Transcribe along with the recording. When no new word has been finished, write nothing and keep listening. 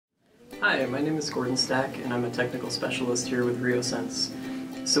Hi, my name is Gordon Stack, and I'm a technical specialist here with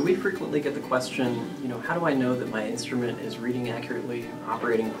VROC. So we frequently get the question, how do I know that my instrument is reading accurately,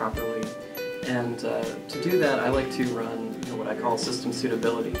 operating properly? And to do that, I like to run what I call system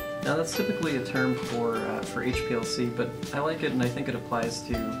suitability. Now that's typically a term for HPLC, but I like it and I think it applies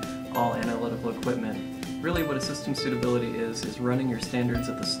to all analytical equipment. Really what a system suitability is running your standards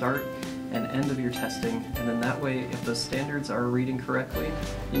at the start and end of your testing, and then that way, if those standards are reading correctly,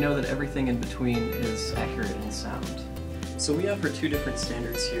 you know that everything in between is accurate and sound. So we offer two different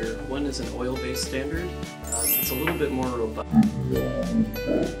standards here. One is an oil-based standard. It's a little bit more robust,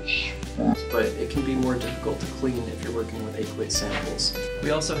 but it can be more difficult to clean if you're working with aqueous samples.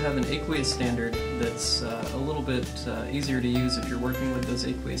 We also have an aqueous standard that's a little bit easier to use if you're working with those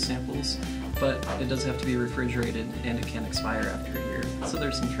aqueous samples, but it does have to be refrigerated and it can expire after a year. So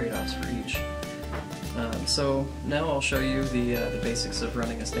there's some trade-offs for each. So now I'll show you the basics of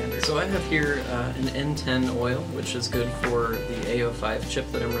running a standard. So I have here an N10 oil, which is good for the A05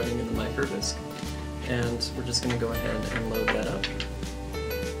 chip that I'm running in the microvisc. And we're just going to go ahead and load that up.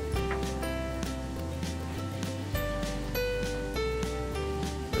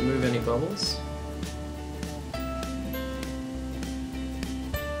 Remove any bubbles.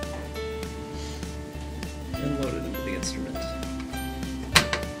 And load it into the instrument.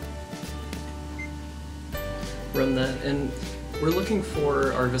 Run that, and we're looking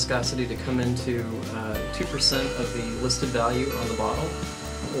for our viscosity to come into 2% of the listed value on the bottle,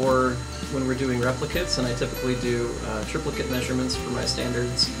 or when we're doing replicates, and I typically do triplicate measurements for my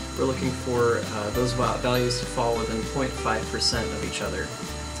standards, we're looking for those values to fall within 0.5% of each other.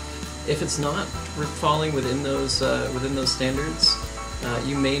 If it's not falling within those standards,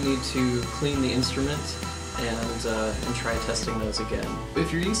 you may need to clean the instrument and try testing those again.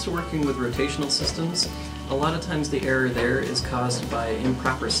 If you're used to working with rotational systems, a lot of times the error there is caused by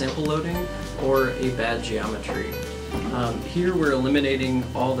improper sample loading or a bad geometry. Here we're eliminating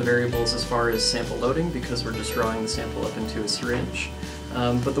all the variables as far as sample loading because we're just drawing the sample up into a syringe.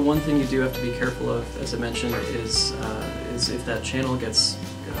 But the one thing you do have to be careful of, as I mentioned, is if that channel gets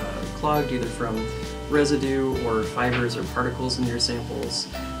clogged either from residue or fibers or particles in your samples.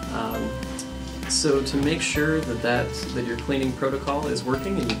 So to make sure that your cleaning protocol is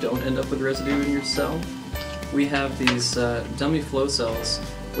working and you don't end up with residue in your cell, we have these dummy flow cells,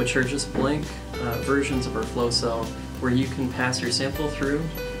 which are just blank versions of our flow cell where you can pass your sample through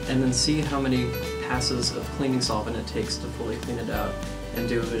and then see how many passes of cleaning solvent it takes to fully clean it out and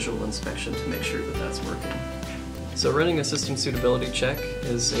do a visual inspection to make sure that that's working. So running a system suitability check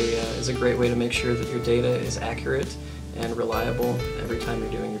is a great way to make sure that your data is accurate and reliable every time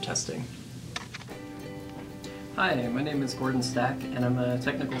you're doing your testing. Hi, my name is Gordon Stack, and I'm a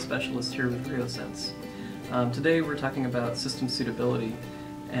technical specialist here with VROC. Today we're talking about system suitability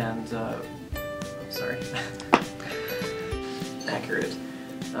and, accurate.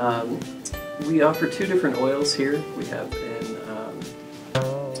 We offer two different oils here. We have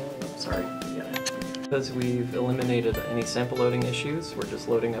because we've eliminated any sample loading issues, we're just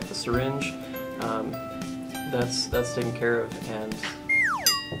loading up the syringe. That's taken care of and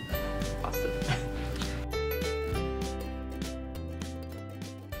positive.